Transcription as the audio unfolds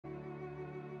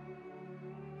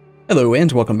Hello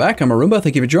and welcome back, I'm Arumba,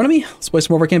 thank you for joining me. Let's play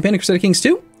some more of our campaign of Crusader Kings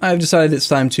 2. I've decided it's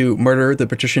time to murder the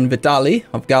patrician Vitali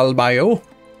of Galbayo.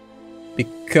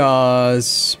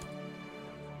 Because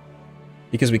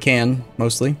we can,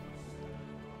 mostly.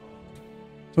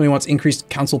 Somebody wants increased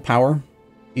council power.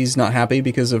 He's not happy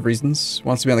because of reasons,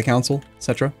 wants to be on the council,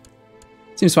 etc.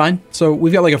 Seems fine. So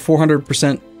we've got like a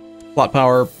 400% plot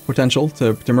power potential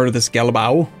to murder this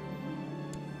Galbao.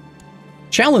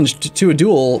 Challenged to a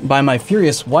duel by my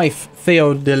furious wife,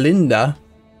 Theodelinda,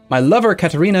 my lover,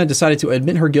 Katerina, decided to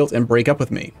admit her guilt and break up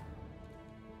with me.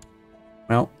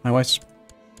 Well, my wife's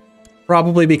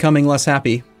probably becoming less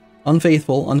happy.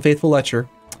 Unfaithful Letcher.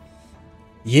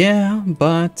 Yeah,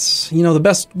 but, you know,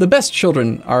 the best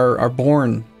children are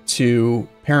born to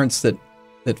parents that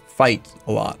fight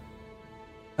a lot.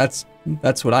 That's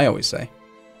what I always say.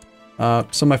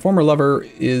 So my former lover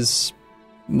is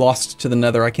lost to the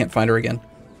nether. I can't find her again.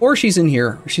 Or she's in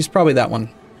here. She's probably that one.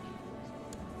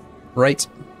 Right.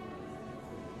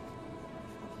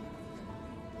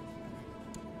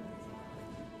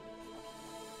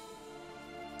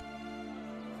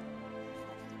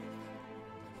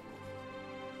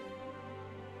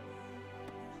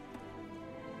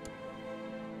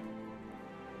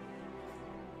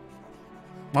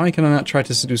 Why can I not try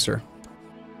to seduce her?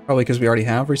 Probably because we already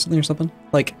have recently or something?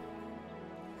 Like...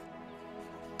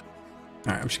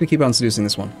 Alright, I'm just gonna keep on seducing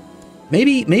this one.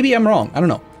 Maybe I'm wrong. I don't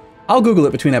know. I'll Google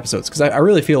it between episodes, because I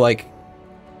really feel like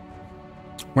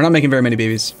we're not making very many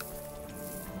babies.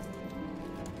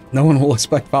 No one will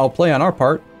expect foul play on our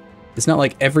part. It's not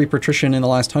like every patrician in the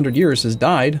last 100 years has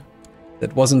died.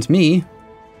 That wasn't me.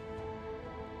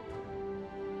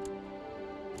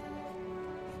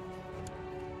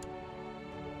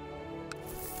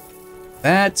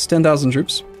 That's 10,000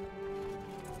 troops.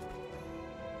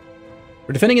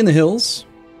 We're defending in the hills.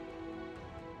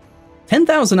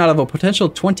 10,000 out of a potential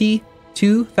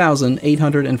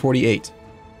 22,848.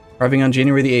 Arriving on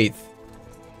January the 8th.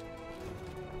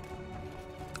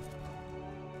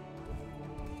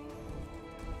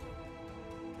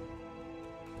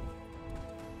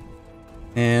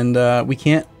 And we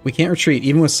can't retreat,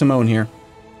 even with Simone here.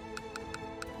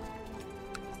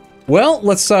 Well,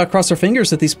 let's cross our fingers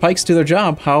that these pikes do their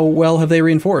job. How well have they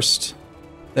reinforced?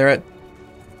 They're at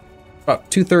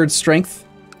about 2/3 strength.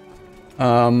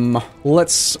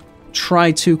 Let's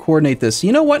try to coordinate this.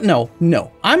 You know what? No.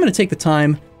 I'm going to take the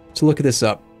time to look at this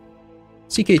up.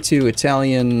 CK2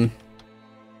 Italian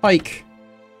pike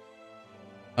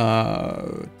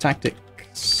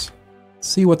tactics.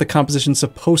 See what the composition's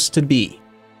supposed to be.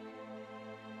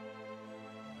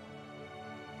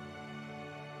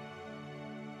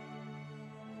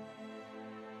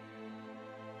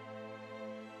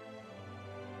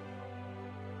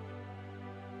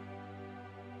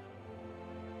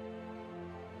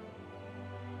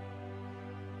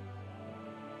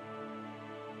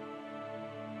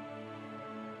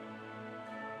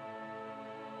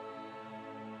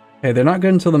 Okay, they're not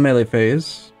good until the melee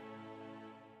phase.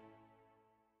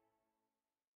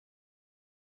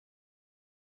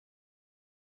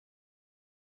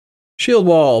 Shield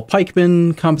wall,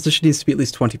 pikeman, composition needs to be at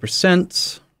least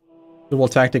 20%. Shield wall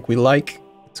tactic we like,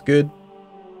 it's good.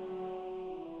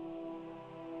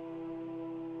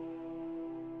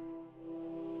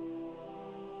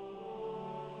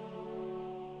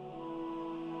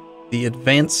 The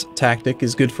advance tactic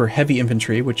is good for heavy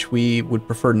infantry, which we would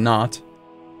prefer not.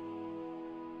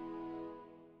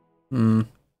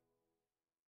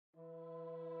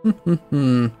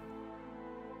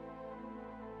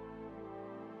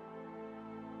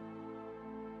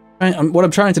 What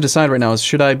I'm trying to decide right now is,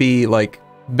 should I be, like,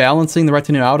 balancing the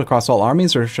retinue out across all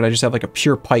armies, or should I just have, like, a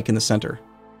pure pike in the center?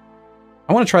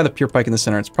 I want to try the pure pike in the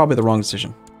center. It's probably the wrong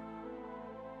decision.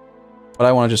 But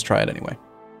I want to just try it anyway.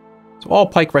 So all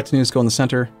pike retinues go in the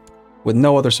center, with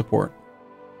no other support.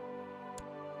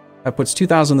 That puts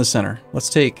 2,000 in the center. Let's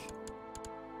take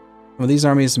some of these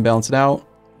armies and balance it out.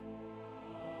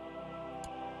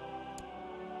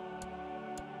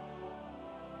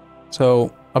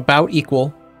 So, about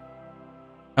equal.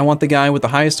 I want the guy with the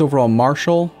highest overall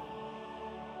martial.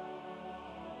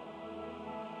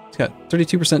 He's got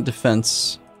 32%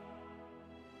 defense.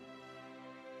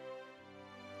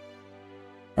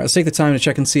 Alright, let's take the time to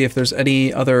check and see if there's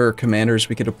any other commanders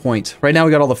we could appoint. Right now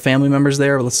we got all the family members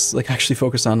there, but let's actually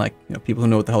focus on people who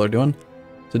know what the hell they're doing.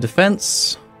 So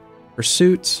defense,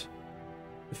 pursuit,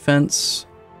 defense.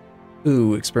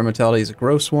 Ooh, experimentality is a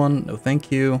gross one. No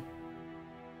thank you.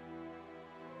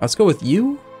 Let's go with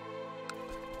you.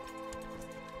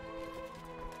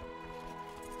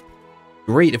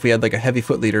 Great if we had like a heavy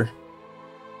foot leader.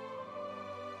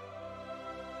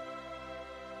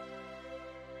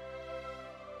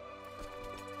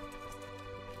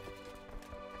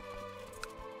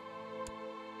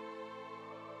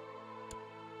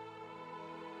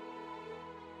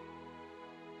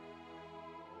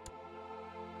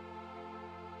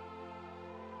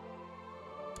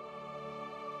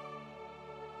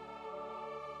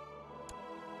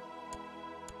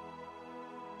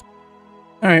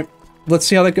 Alright, let's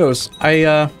see how that goes.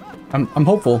 I'm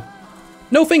hopeful.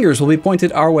 No fingers will be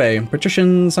pointed our way.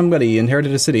 Patrician somebody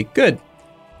inherited a city. Good.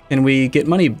 Can we get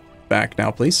money back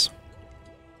now, please?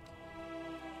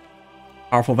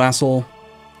 Powerful vassal.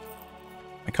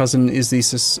 My cousin is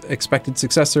the expected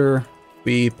successor.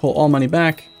 We pull all money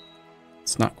back.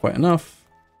 It's not quite enough.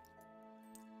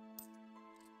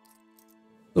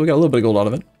 So we got a little bit of gold out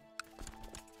of it.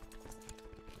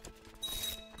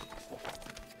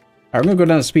 Alright, we're going to go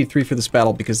down to speed 3 for this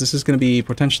battle because this is going to be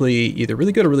potentially either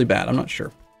really good or really bad. I'm not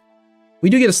sure. We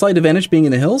do get a slight advantage being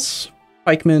in the hills.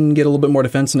 Pikemen get a little bit more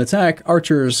defense and attack.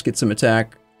 Archers get some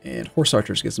attack. And horse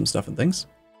archers get some stuff and things.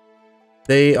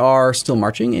 They are still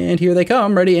marching, and here they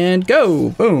come. Ready and go!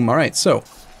 Boom! Alright, so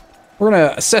we're going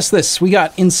to assess this. We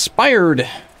got inspired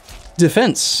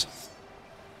defense.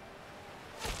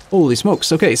 Holy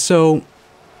smokes. Okay, so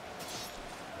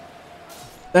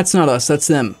that's not us, that's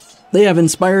them. They have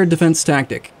inspired defense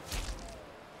tactic.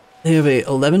 They have a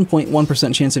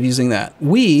 11.1% chance of using that.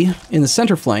 We, in the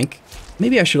center flank,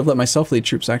 maybe I should have let myself lead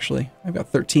troops, actually. I've got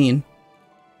 13.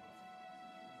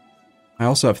 I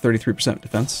also have 33%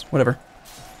 defense. Whatever.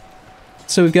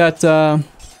 So we've got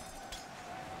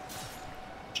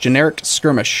generic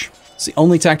skirmish. It's the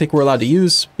only tactic we're allowed to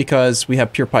use because we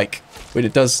have pure pike. But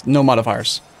it does no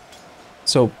modifiers.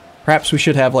 So perhaps we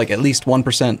should have like at least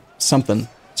 1% something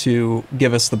to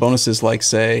give us the bonuses like,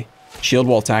 say, shield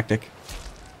wall tactic.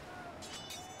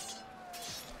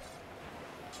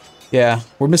 Yeah,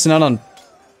 we're missing out on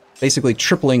basically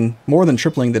tripling, more than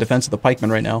tripling the defense of the pikemen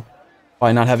right now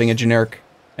by not having a generic,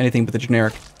 anything but the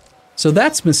generic. So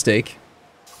that's a mistake.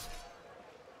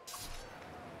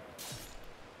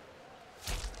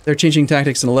 They're changing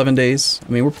tactics in 11 days.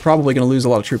 I mean, we're probably going to lose a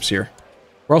lot of troops here.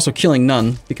 We're also killing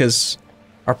none because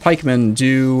our pikemen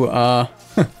do,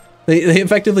 they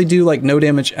effectively do, like, no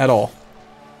damage at all.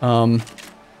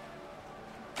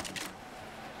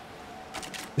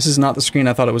 This is not the screen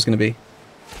I thought it was going to be.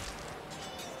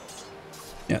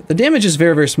 Yeah, the damage is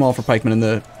very, very small for pikemen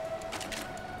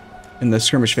in the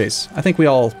skirmish phase. I think we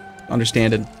all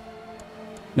understand and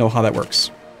know how that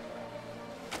works.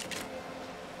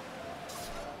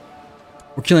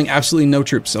 We're killing absolutely no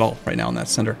troops at all right now in that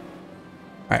center.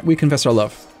 Alright, we confess our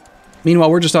love. Meanwhile,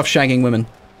 we're just off shagging women.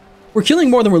 We're killing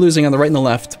more than we're losing on the right and the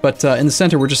left, but in the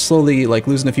center we're just slowly like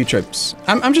losing a few troops.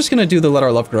 I'm just gonna do the let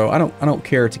our love grow. I don't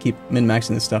care to keep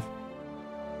min-maxing this stuff.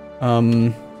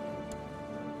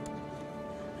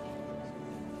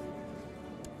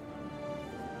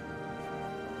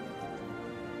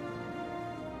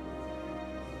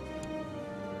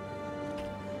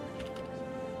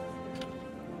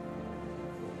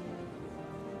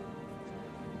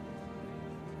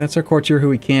 That's our courtier who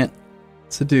we can't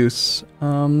seduce.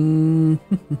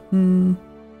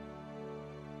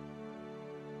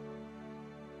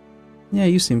 Yeah,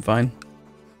 you seem fine.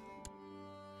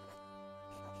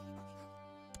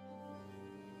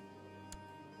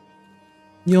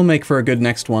 You'll make for a good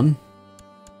next one.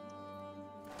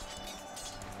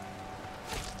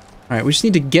 Alright, we just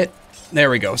need to get...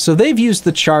 There we go. So they've used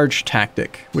the charge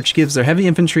tactic, which gives their heavy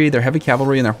infantry, their heavy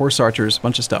cavalry, and their horse archers a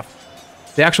bunch of stuff.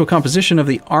 The actual composition of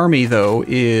the army, though,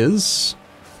 is...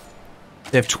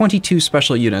 They have 22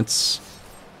 special units.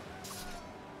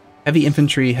 Heavy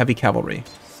infantry, heavy cavalry.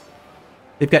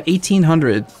 They've got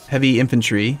 1,800 heavy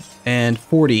infantry and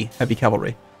 40 heavy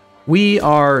cavalry. We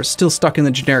are still stuck in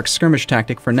the generic skirmish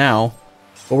tactic for now,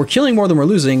 but we're killing more than we're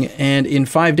losing, and in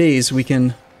 5 days we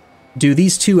can do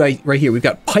these two right here. We've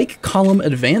got pike column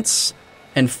advance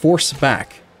and force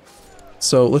back.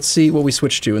 So let's see what we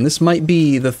switch to, and this might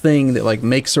be the thing that like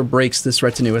makes or breaks this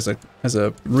retinue as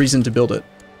a reason to build it.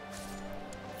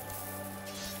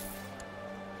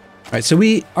 Alright, so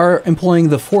we are employing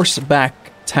the force back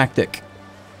tactic,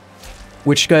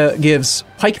 which gives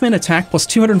pikemen attack plus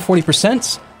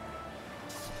 240%,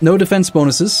 no defense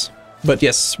bonuses, but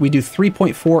yes, we do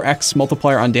 3.4x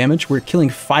multiplier on damage. We're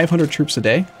killing 500 troops a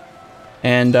day,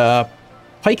 and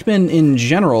pikemen in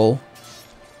general...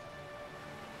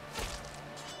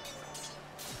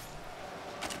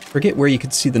 Forget where you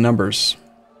could see the numbers.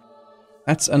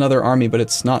 That's another army, but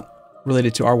it's not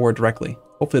related to our war directly.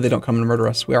 Hopefully they don't come and murder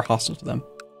us. We are hostile to them.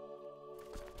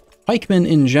 Pikemen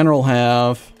in general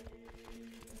have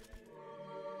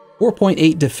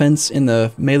 4.8 defense in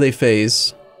the melee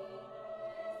phase.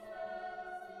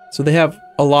 So they have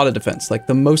a lot of defense, like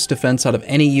the most defense out of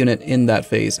any unit in that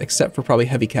phase, except for probably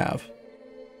heavy cav.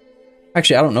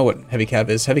 Actually, I don't know what heavy cav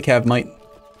is. Heavy cav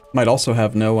might also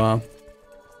have no...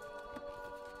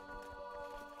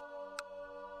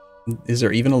 Is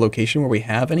there even a location where we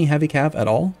have any heavy cav at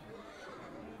all?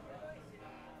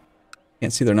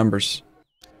 Can't see their numbers.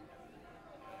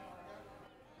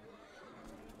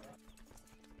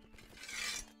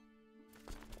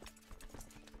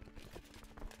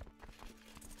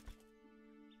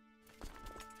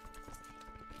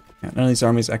 None of these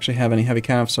armies actually have any heavy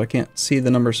cav, so I can't see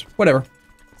the numbers. Whatever.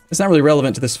 It's not really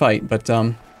relevant to this fight, but,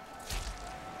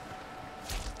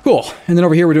 cool. And then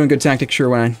over here we're doing good tactics, sure,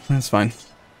 when that's fine.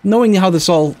 Knowing how this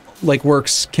all, like,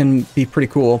 works can be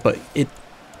pretty cool, but it...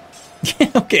 Yeah,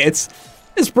 okay, it's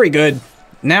pretty good.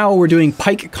 Now we're doing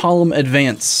Pike Column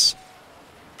Advance,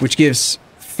 which gives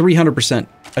 300%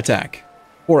 attack.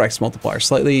 4x multiplier,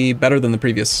 slightly better than the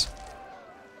previous.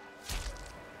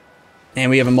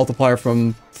 And we have a multiplier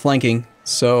from flanking,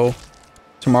 so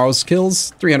tomorrow's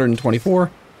kills,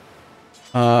 324.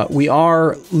 We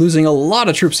are losing a lot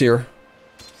of troops here.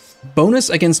 Bonus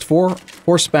against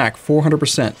force back,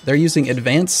 400%. They're using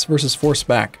advance versus force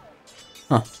back.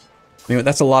 Huh. I mean,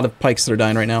 that's a lot of pikes that are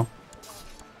dying right now.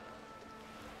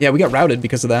 Yeah, we got routed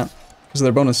because of that. Because of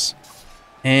their bonus.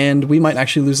 And we might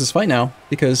actually lose this fight now,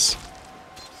 because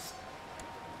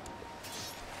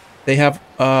they have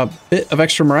a bit of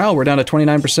extra morale. We're down to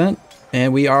 29%,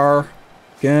 and we are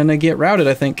gonna get routed,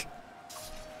 I think.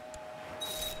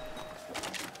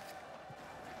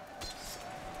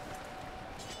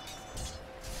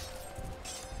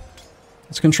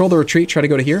 Let's control the retreat, try to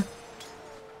go to here.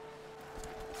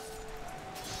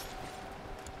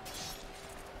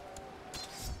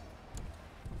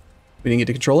 We didn't get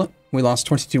to control it. We lost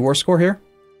 22 war score here.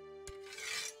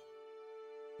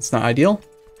 It's not ideal.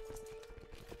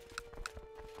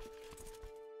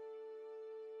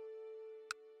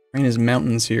 Rain is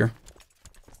mountains here.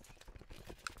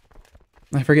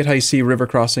 I forget how you see river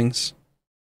crossings.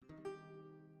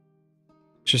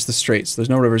 It's just the straits. There's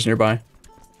no rivers nearby.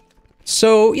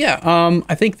 So, yeah,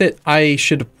 I think that I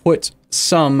should put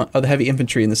some of the heavy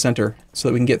infantry in the center so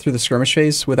that we can get through the skirmish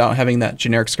phase without having that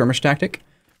generic skirmish tactic.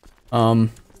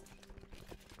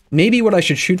 Maybe what I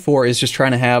should shoot for is just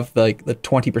trying to have, like, the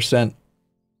 20%.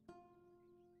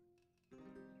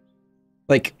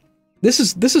 Like, this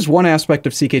is one aspect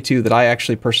of CK2 that I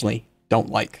actually personally don't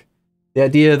like. The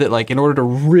idea that, like, in order to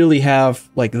really have,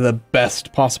 like, the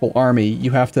best possible army,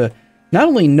 you have to not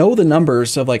only know the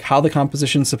numbers of, like, how the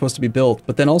composition is supposed to be built,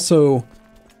 but then also,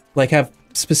 like, have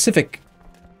specific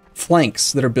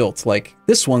flanks that are built. Like,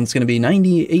 this one's going to be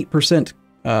 98%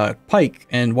 pike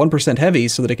and 1% heavy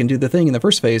so that it can do the thing in the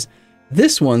first phase.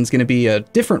 This one's going to be a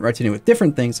different retinue with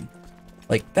different things.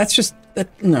 Like, that's just...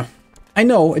 no. I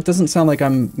know it doesn't sound like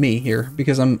I'm me here,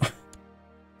 because I'm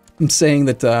saying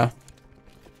that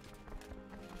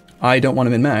I don't want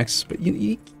to min-max, but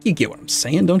you get what I'm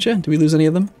saying, don't you? Do we lose any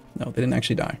of them? No, they didn't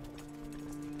actually die.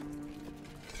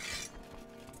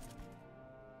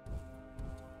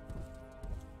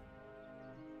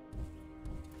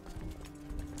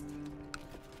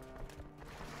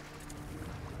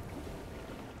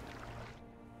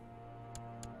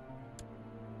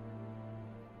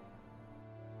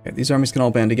 Okay, these armies can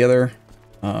all band together.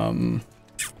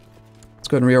 Let's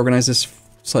go ahead and reorganize this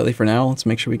slightly for now. Let's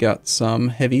make sure we got some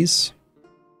heavies.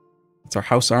 It's our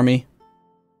house army.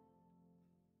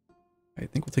 I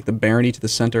think we'll take the barony to the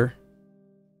center.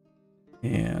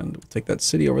 And we'll take that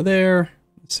city over there.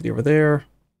 City over there.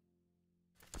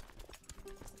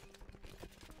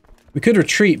 We could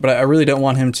retreat, but I really don't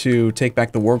want him to take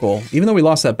back the war goal. Even though we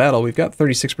lost that battle, we've got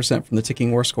 36% from the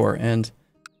ticking war score, and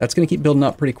that's going to keep building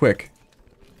up pretty quick.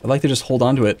 I'd like to just hold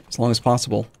on to it as long as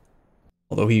possible.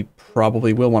 Although he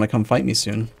probably will want to come fight me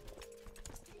soon.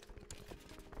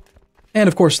 And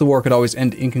of course the war could always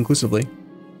end inconclusively.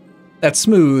 That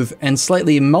smooth and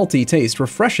slightly malty taste,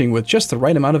 refreshing with just the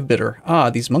right amount of bitter.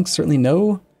 Ah, these monks certainly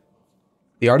know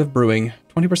the art of brewing.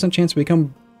 20% chance to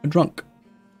become drunk.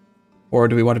 Or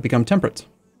do we want to become temperate?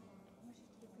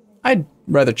 I'd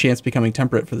rather chance becoming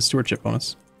temperate for the stewardship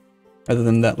bonus, rather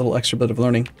than that little extra bit of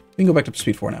learning. We can go back to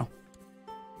speed 4 now.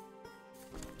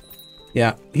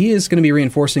 Yeah, he is going to be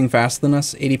reinforcing faster than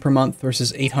us, 80 per month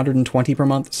versus 820 per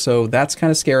month, so that's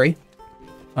kind of scary.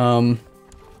 I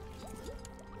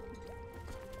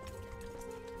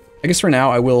guess for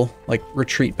now I will, like,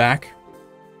 retreat back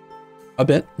a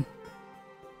bit. I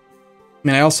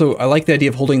mean, I like the idea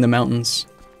of holding the mountains.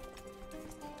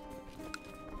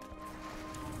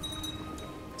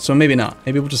 So maybe not.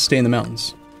 Maybe we'll just stay in the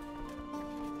mountains.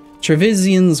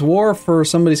 Trevisian's war for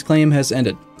somebody's claim has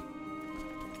ended.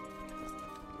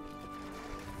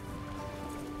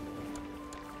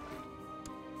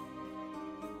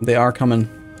 They are coming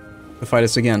to fight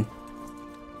us again.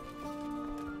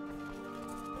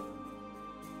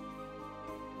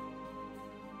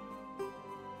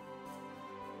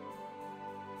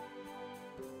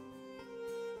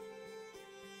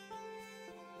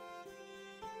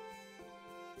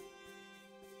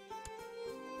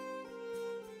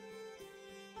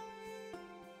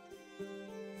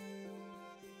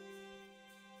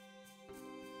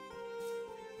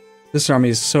 This army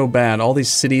is so bad. All these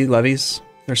city levies,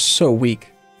 they're so weak.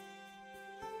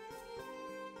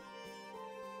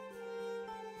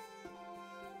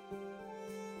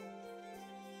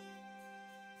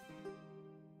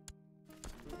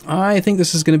 I think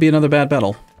this is going to be another bad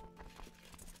battle.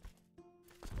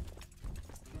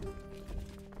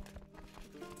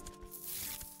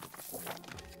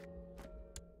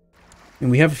 And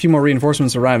we have a few more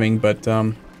reinforcements arriving, but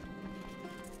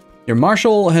your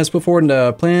marshal has put forward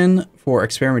a plan for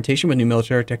experimentation with new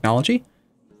military technology.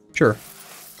 Sure,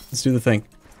 let's do the thing.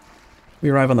 We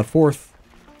arrive on the 4th.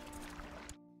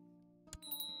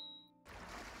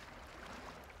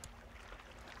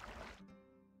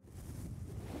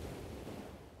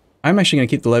 I'm actually going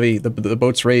to keep the levy, the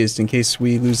boats raised in case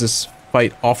we lose this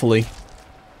fight awfully.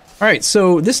 Alright,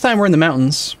 so this time we're in the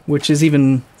mountains, which is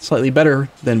even slightly better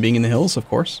than being in the hills, of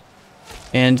course.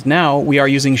 And now we are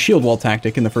using shield wall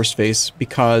tactic in the first phase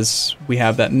because we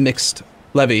have that mixed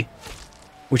levy,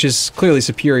 which is clearly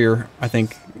superior, I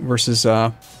think, versus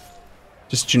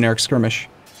just generic skirmish.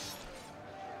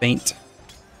 Faint.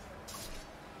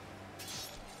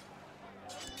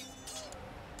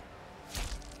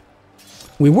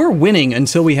 We were winning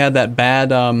until we had that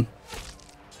bad,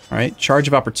 alright, charge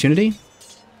of opportunity.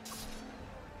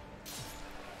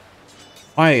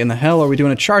 Why in the hell are we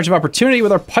doing a charge of opportunity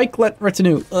with our pikelet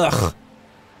retinue? Ugh.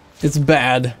 It's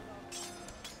bad.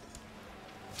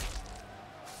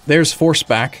 There's force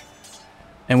back.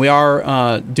 And we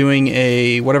are doing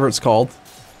a, whatever it's called,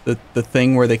 the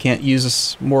thing where they can't use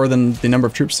us more than the number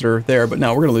of troops that are there. But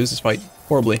no, we're going to lose this fight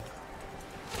horribly.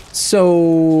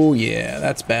 So, yeah,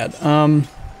 that's bad.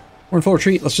 We're in full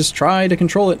retreat. Let's just try to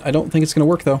control it. I don't think it's going to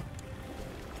work, though.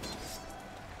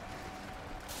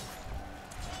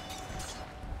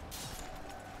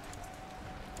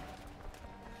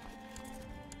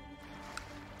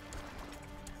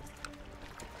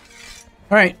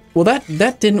 Alright, well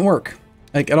that didn't work,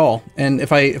 like, at all. And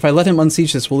if I let him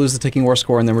unsiege this, we'll lose the ticking war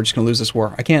score, and then we're just gonna lose this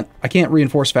war. I can't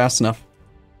reinforce fast enough.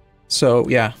 So,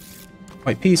 yeah.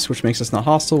 White peace, which makes us not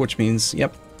hostile, which means,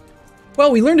 yep. Well,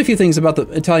 we learned a few things about the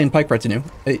Italian pike retinue.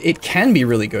 It can be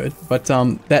really good, but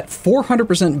that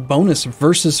 400% bonus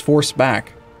versus force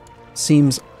back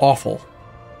seems awful.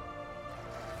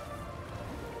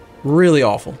 Really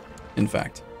awful, in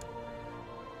fact.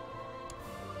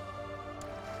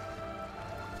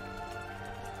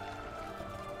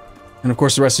 And of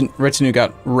course the retinue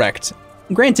got wrecked.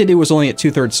 Granted, it was only at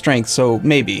 2/3 strength, so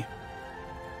maybe. I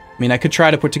mean, I could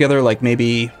try to put together, like,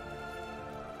 maybe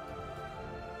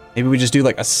we just do,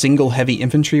 like, a single heavy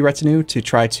infantry retinue to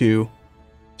try to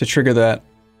trigger that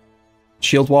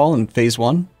shield wall in phase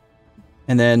 1.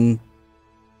 And then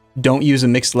don't use a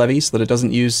mixed levy so that it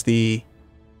doesn't use the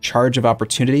charge of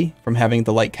opportunity from having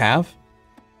the light cav.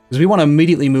 Because we want to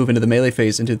immediately move into the melee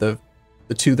phase into the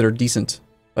two that are decent.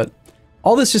 But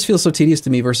all this just feels so tedious to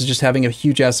me versus just having a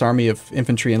huge-ass army of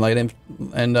infantry and light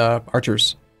and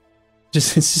archers.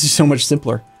 It's just so much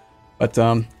simpler. But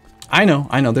I know.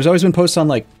 There's always been posts on,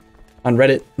 like, on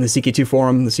Reddit, in the CK2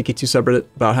 forum, the CK2 subreddit,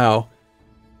 about how,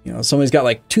 you know, somebody's got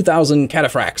like 2,000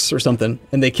 cataphracts or something,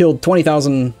 and they killed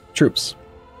 20,000 troops.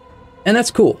 And that's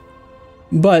cool.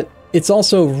 But it's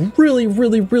also really,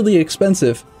 really, really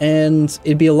expensive, and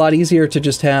it'd be a lot easier to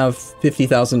just have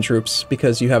 50,000 troops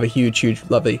because you have a huge, huge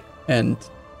levy. And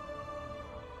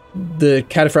the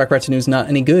cataphract retinue is not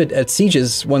any good at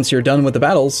sieges once you're done with the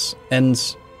battles,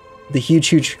 and the huge,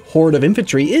 huge horde of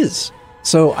infantry is.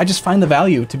 So I just find the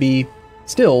value to be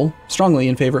still strongly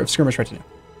in favor of skirmish retinue,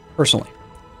 personally,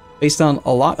 based on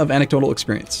a lot of anecdotal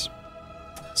experience.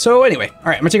 So anyway, all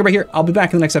right, I'm gonna take it right here. I'll be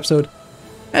back in the next episode.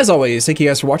 As always, thank you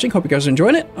guys for watching. Hope you guys are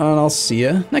enjoying it, and I'll see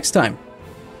you next time.